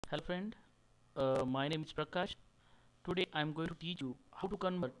Hello friend, my name is Prakash. Today I am going to teach you how to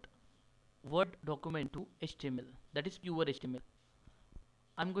convert Word document to HTML, that is pure HTML.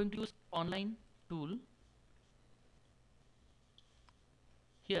 I am going to use online tool.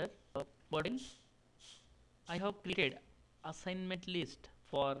 Here button I have created assignment list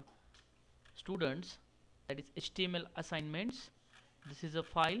for students, that is HTML assignments. This is a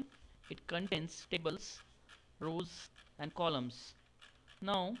file. It contains tables, rows and columns.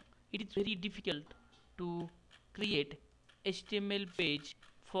 Now it is very difficult to create HTML page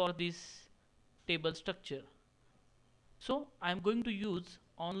for this table structure. So I am going to use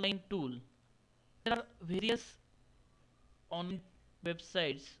online tool. There are various online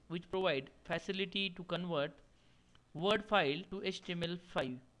websites which provide facility to convert Word file to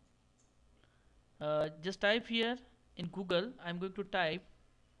HTML5. Just type here in Google. I am going to type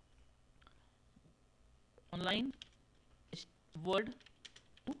online Word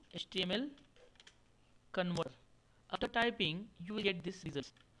to HTML convert. After typing, you will get this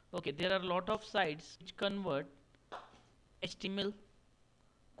result. Okay, there are a lot of sites which convert HTML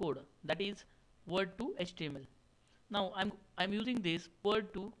code, that is Word to HTML. Now I'm using this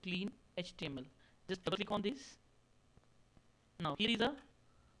Word to clean HTML. Just double click on this. Now here is a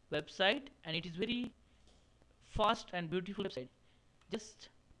website and it is very fast and beautiful website. Just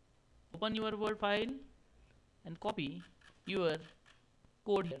open your Word file and copy your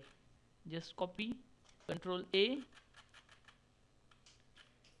code here. Just copy, Control A,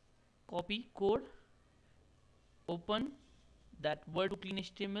 copy code, open that Word to clean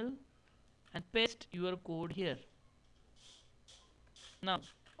HTML and paste your code here. Now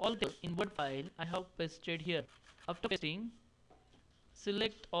all the in Word file I have pasted here. After pasting,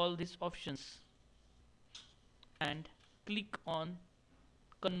 select all these options and click on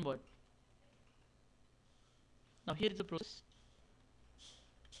convert. Now here is the process.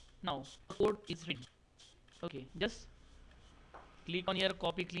 Now the code is ready. Okay, just click on here,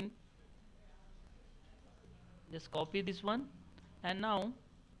 copy clean. Just copy this one and now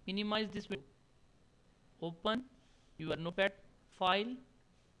minimize this window. Open your notepad file.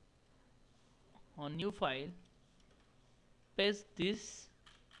 On new file, paste this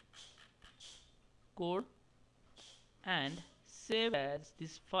code and save as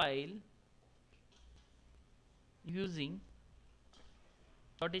this file using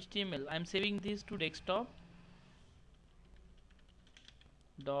 .html. I am saving this to desktop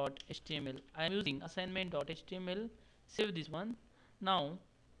 .html. I am using assignment.html. Save this one. Now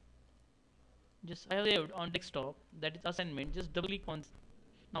just I have saved on desktop, that is assignment. Just double click on.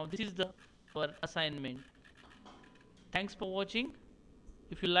 Now this is the for assignment. Thanks for watching.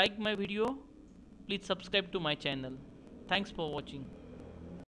 If you like my video, please subscribe to my channel. Thanks for watching.